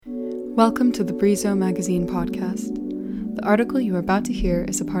Welcome to the Brizo Magazine podcast. The article you are about to hear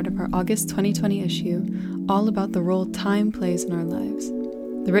is a part of our August 2020 issue, all about the role time plays in our lives.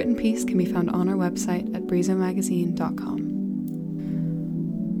 The written piece can be found on our website at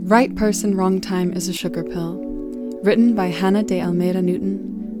brizomagazine.com. Right Person, Wrong Time is a Sugar Pill. Written by Hannah de Almeida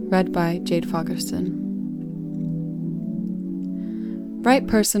Newton. Read by Jade Fogerston. Right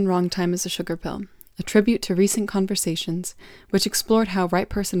Person, Wrong Time is a Sugar Pill. A tribute to recent conversations which explored how right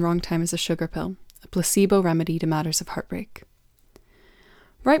person, wrong time is a sugar pill, a placebo remedy to matters of heartbreak.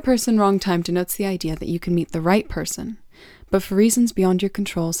 Right person, wrong time denotes the idea that you can meet the right person, but for reasons beyond your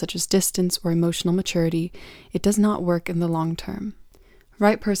control such as distance or emotional maturity, it does not work in the long term.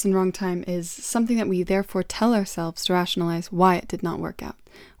 Right person, wrong time is something that we therefore tell ourselves to rationalize why it did not work out,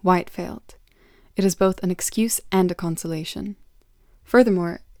 why it failed. It is both an excuse and a consolation.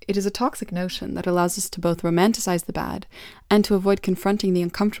 Furthermore, it is a toxic notion that allows us to both romanticize the bad and to avoid confronting the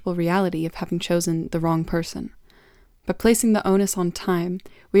uncomfortable reality of having chosen the wrong person. By placing the onus on time,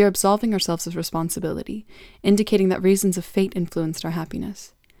 we are absolving ourselves of responsibility, indicating that reasons of fate influenced our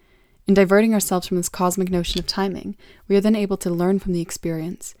happiness. In diverting ourselves from this cosmic notion of timing, we are then able to learn from the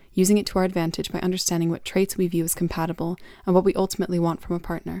experience, using it to our advantage by understanding what traits we view as compatible and what we ultimately want from a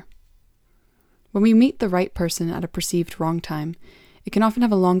partner. When we meet the right person at a perceived wrong time, it can often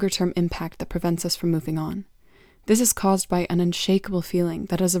have a longer-term impact that prevents us from moving on. This is caused by an unshakable feeling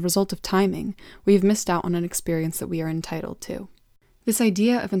that as a result of timing, we have missed out on an experience that we are entitled to. This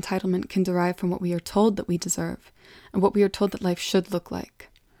idea of entitlement can derive from what we are told that we deserve, and what we are told that life should look like.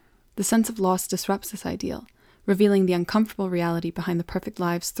 The sense of loss disrupts this ideal, revealing the uncomfortable reality behind the perfect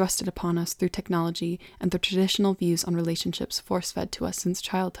lives thrusted upon us through technology and the traditional views on relationships force-fed to us since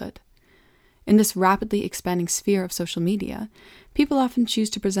childhood. In this rapidly expanding sphere of social media, people often choose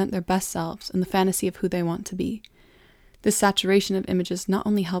to present their best selves in the fantasy of who they want to be. This saturation of images not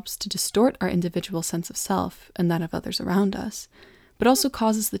only helps to distort our individual sense of self and that of others around us, but also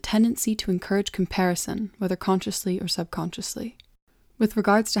causes the tendency to encourage comparison, whether consciously or subconsciously. With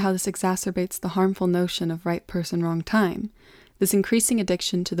regards to how this exacerbates the harmful notion of right person, wrong time, this increasing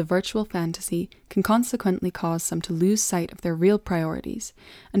addiction to the virtual fantasy can consequently cause some to lose sight of their real priorities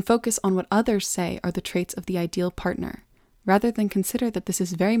and focus on what others say are the traits of the ideal partner, rather than consider that this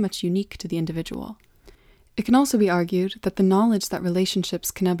is very much unique to the individual. It can also be argued that the knowledge that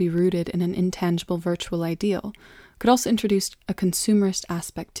relationships can now be rooted in an intangible virtual ideal could also introduce a consumerist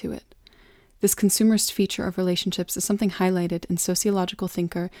aspect to it. This consumerist feature of relationships is something highlighted in sociological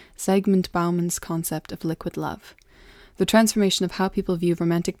thinker Zygmunt Bauman's concept of liquid love. The transformation of how people view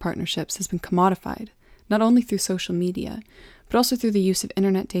romantic partnerships has been commodified, not only through social media, but also through the use of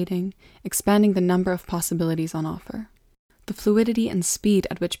internet dating, expanding the number of possibilities on offer. The fluidity and speed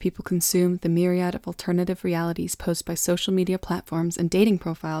at which people consume the myriad of alternative realities posed by social media platforms and dating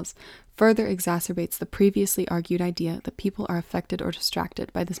profiles further exacerbates the previously argued idea that people are affected or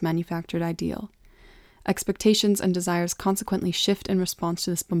distracted by this manufactured ideal. Expectations and desires consequently shift in response to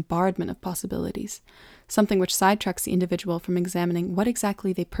this bombardment of possibilities, something which sidetracks the individual from examining what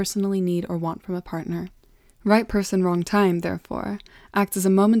exactly they personally need or want from a partner. Right person, wrong time, therefore, acts as a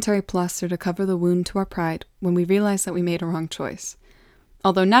momentary plaster to cover the wound to our pride when we realize that we made a wrong choice.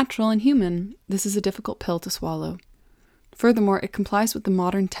 Although natural and human, this is a difficult pill to swallow. Furthermore, it complies with the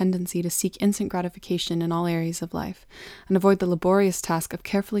modern tendency to seek instant gratification in all areas of life and avoid the laborious task of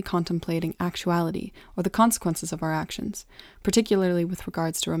carefully contemplating actuality or the consequences of our actions, particularly with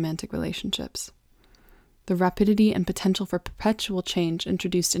regards to romantic relationships. The rapidity and potential for perpetual change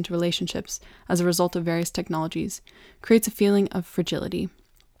introduced into relationships as a result of various technologies creates a feeling of fragility.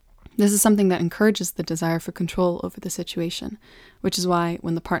 This is something that encourages the desire for control over the situation, which is why,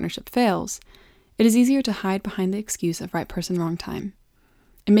 when the partnership fails, it is easier to hide behind the excuse of right person, wrong time.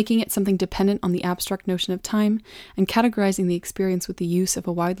 In making it something dependent on the abstract notion of time and categorizing the experience with the use of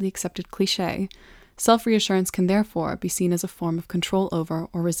a widely accepted cliché, self-reassurance can therefore be seen as a form of control over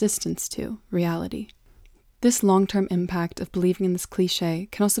or resistance to reality. This long-term impact of believing in this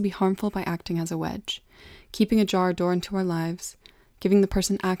cliché can also be harmful by acting as a wedge, keeping a ajar door into our lives, giving the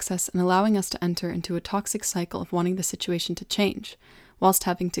person access and allowing us to enter into a toxic cycle of wanting the situation to change, whilst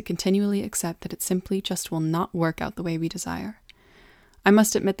having to continually accept that it simply just will not work out the way we desire. I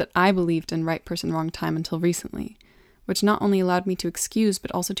must admit that I believed in right person, wrong time until recently, which not only allowed me to excuse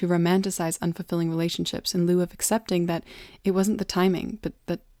but also to romanticize unfulfilling relationships in lieu of accepting that it wasn't the timing, but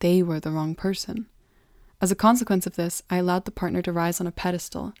that they were the wrong person. As a consequence of this, I allowed the partner to rise on a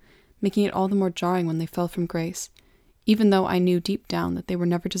pedestal, making it all the more jarring when they fell from grace, even though I knew deep down that they were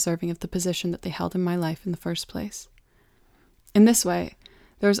never deserving of the position that they held in my life in the first place. In this way,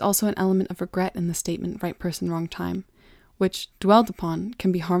 there is also an element of regret in the statement right person, wrong time, which, dwelled upon,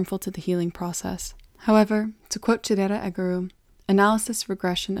 can be harmful to the healing process. However, to quote Chidera Eguru, analysis,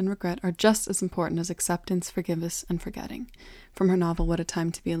 regression, and regret are just as important as acceptance, forgiveness, and forgetting, from her novel What a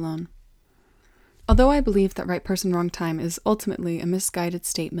Time to Be Alone. Although I believe that right person, wrong time is ultimately a misguided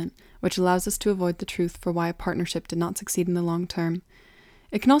statement which allows us to avoid the truth for why a partnership did not succeed in the long term,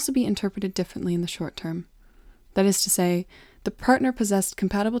 it can also be interpreted differently in the short term. That is to say, the partner possessed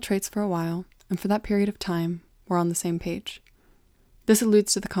compatible traits for a while, and for that period of time, were on the same page. This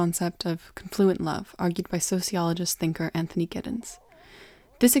alludes to the concept of confluent love, argued by sociologist thinker Anthony Giddens.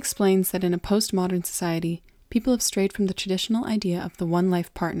 This explains that in a postmodern society, people have strayed from the traditional idea of the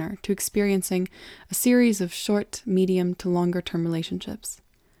one-life partner to experiencing a series of short, medium, to longer-term relationships.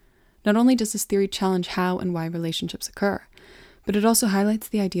 Not only does this theory challenge how and why relationships occur, but it also highlights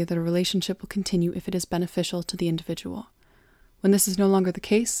the idea that a relationship will continue if it is beneficial to the individual. When this is no longer the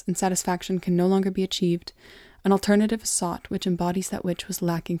case and satisfaction can no longer be achieved, an alternative is sought which embodies that which was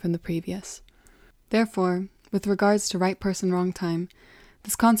lacking from the previous. Therefore, with regards to right person, wrong time,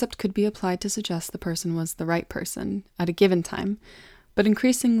 this concept could be applied to suggest the person was the right person at a given time, but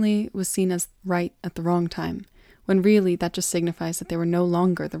increasingly was seen as right at the wrong time, when really that just signifies that they were no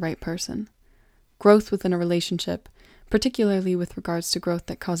longer the right person. Growth within a relationship, particularly with regards to growth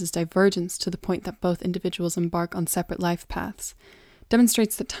that causes divergence to the point that both individuals embark on separate life paths,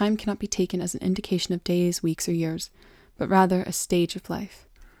 demonstrates that time cannot be taken as an indication of days, weeks, or years, but rather a stage of life.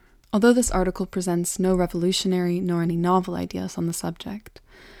 Although this article presents no revolutionary nor any novel ideas on the subject,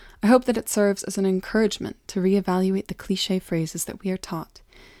 I hope that it serves as an encouragement to reevaluate the cliché phrases that we are taught,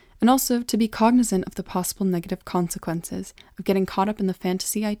 and also to be cognizant of the possible negative consequences of getting caught up in the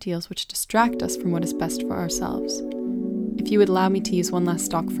fantasy ideals which distract us from what is best for ourselves. If you would allow me to use one last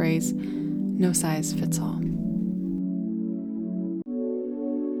stock phrase, no size fits all.